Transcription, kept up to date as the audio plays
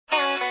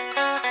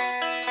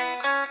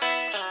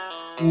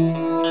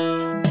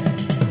You're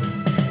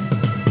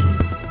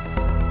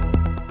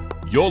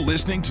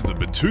listening to the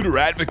Betoota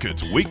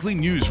Advocate's weekly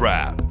news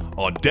wrap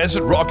on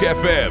Desert Rock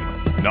FM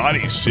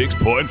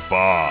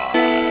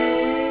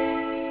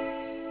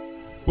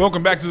 96.5.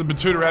 Welcome back to the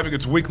Betoota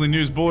Advocate's weekly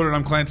news bulletin.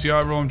 I'm Clancy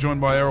Overall. I'm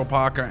joined by Errol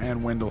Parker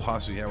and Wendell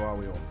Hussey. How are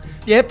we all?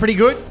 Yeah, pretty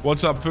good.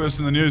 What's up first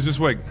in the news this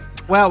week?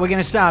 Well, we're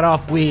going to start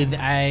off with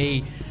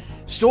a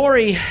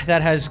story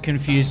that has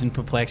confused and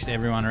perplexed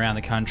everyone around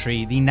the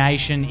country. The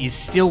nation is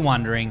still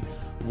wondering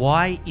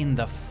why in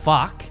the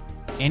fuck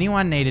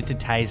anyone needed to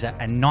taser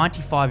a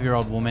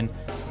 95-year-old woman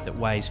that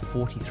weighs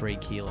 43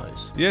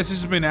 kilos. Yes,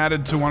 this has been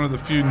added to one of the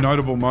few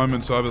notable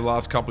moments over the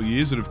last couple of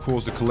years that have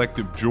caused a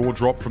collective jaw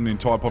drop from the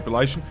entire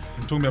population.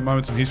 I'm talking about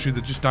moments in history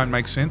that just don't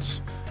make sense.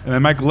 And they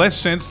make less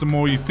sense the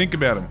more you think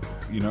about them.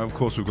 You know, of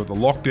course, we've got the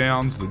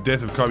lockdowns, the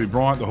death of Kobe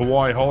Bryant, the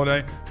Hawaii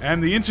holiday,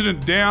 and the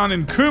incident down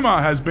in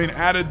Cooma has been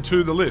added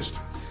to the list.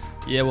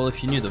 Yeah, well,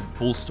 if you knew the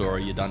full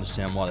story, you'd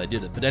understand why they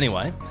did it. But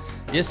anyway,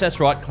 yes, that's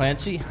right,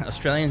 Clancy.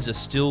 Australians are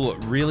still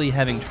really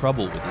having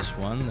trouble with this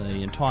one.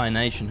 The entire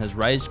nation has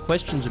raised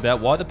questions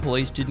about why the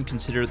police didn't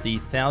consider the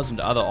 1,000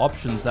 other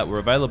options that were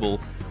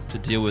available to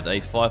deal with a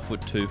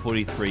 5'2",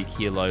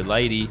 43-kilo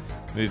lady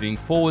moving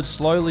forward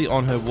slowly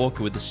on her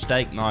walker with a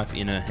steak knife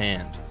in her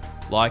hand.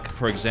 Like,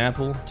 for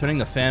example, turning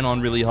the fan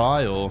on really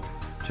high, or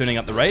turning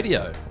up the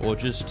radio, or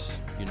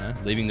just,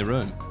 leaving the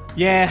room.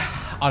 Yeah,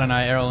 I don't know,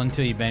 Errol,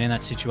 until you've been in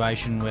that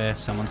situation where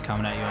someone's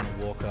coming at you on a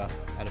walker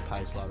at a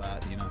pace like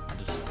that,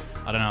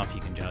 I don't know if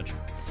you can judge.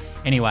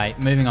 Anyway,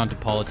 moving on to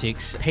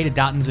politics. Peter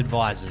Dutton's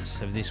advisors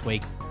have this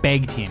week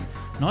begged him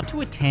not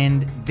to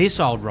attend this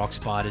old rock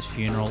spider's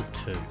funeral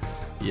too.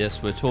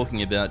 Yes, we're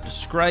talking about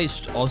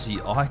disgraced Aussie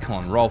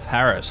icon Rolf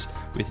Harris,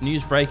 with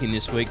news breaking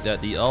this week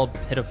that the old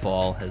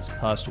pedophile has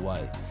passed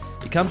away.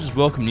 It comes as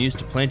welcome news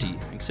to plenty,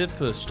 except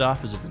for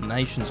staffers of the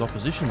nation's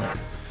opposition leader.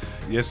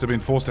 Yes, they've been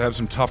forced to have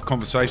some tough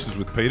conversations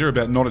with Peter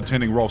about not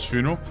attending Rolf's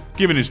funeral,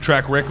 given his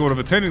track record of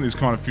attending this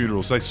kind of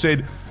funerals. They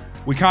said,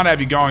 "We can't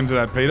have you going to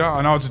that, Peter.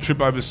 I know it's a trip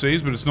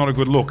overseas, but it's not a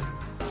good look.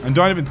 And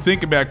don't even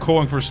think about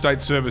calling for a state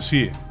service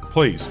here.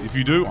 Please, if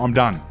you do, I'm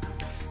done."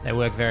 They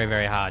work very,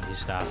 very hard,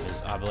 his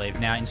staffers, I believe.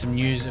 Now, in some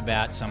news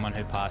about someone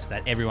who passed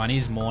that everyone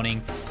is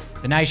mourning,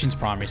 the nation's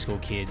primary school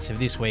kids have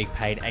this week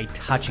paid a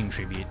touching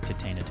tribute to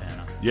Tina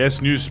Turner. Yes,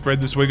 news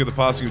spread this week of the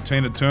passing of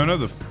Tina Turner,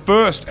 the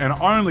first and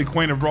only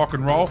queen of rock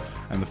and roll,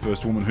 and the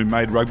first woman who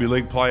made rugby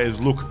league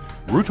players look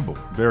rootable.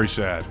 Very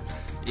sad.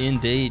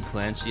 Indeed,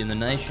 Clancy, and the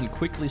nation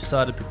quickly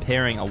started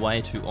preparing a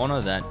way to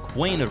honour that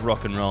queen of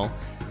rock and roll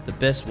the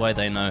best way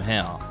they know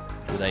how,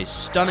 with a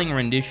stunning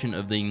rendition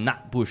of the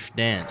Nutbush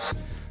dance.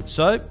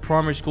 So,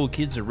 primary school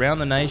kids around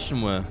the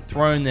nation were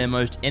throwing their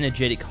most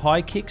energetic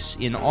high kicks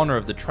in honour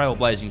of the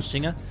trailblazing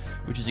singer,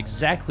 which is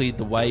exactly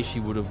the way she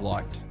would have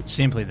liked.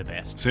 Simply the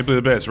best. Simply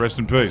the best. Rest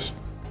in peace.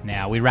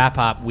 Now, we wrap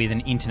up with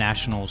an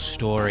international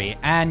story,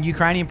 and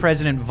Ukrainian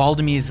President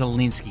Volodymyr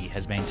Zelensky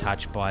has been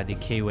touched by the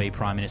Kiwi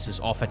Prime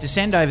Minister's offer to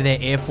send over their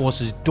Air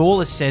Force's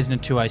doorless Cessna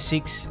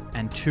 206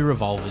 and 2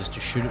 revolvers to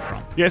shoot it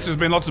from. Yes, there's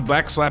been lots of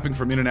backslapping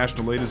from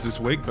international leaders this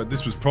week, but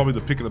this was probably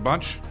the pick of the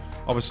bunch.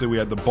 Obviously, we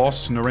had the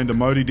boss, Narendra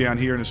Modi, down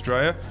here in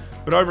Australia.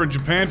 But over in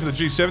Japan for the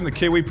G7, the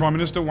Kiwi Prime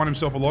Minister won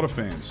himself a lot of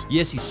fans.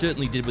 Yes, he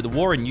certainly did. With the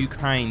war in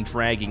Ukraine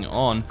dragging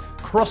on,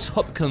 Cross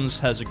Hopkins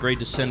has agreed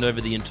to send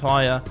over the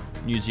entire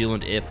New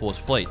Zealand Air Force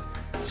fleet.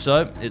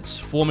 So, it's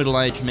 4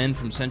 middle-aged men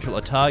from Central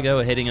Otago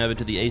are heading over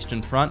to the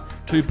Eastern Front.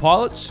 2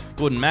 pilots,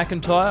 Gordon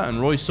McIntyre and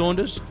Roy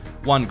Saunders,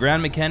 1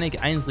 ground mechanic,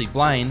 Ainsley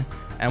Blaine,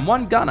 and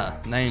 1 gunner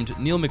named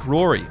Neil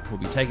McRory will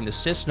be taking the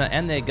Cessna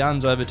and their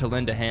guns over to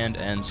lend a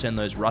hand and send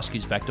those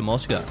Ruskies back to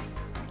Moscow.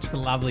 It's a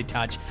lovely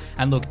touch.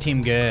 And look,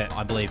 Tim Gurr,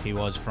 I believe he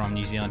was from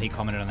New Zealand, he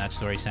commented on that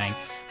story saying,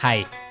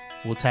 "Hey,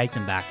 we'll take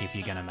them back if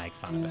you're going to make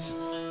fun of us."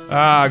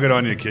 Good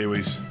on you,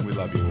 Kiwis. We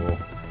love you all.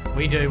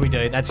 We do.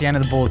 That's the end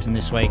of the bulletin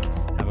this week.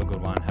 Have a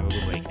good one. Have a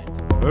good weekend.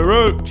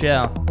 Hooroo!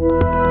 Ciao.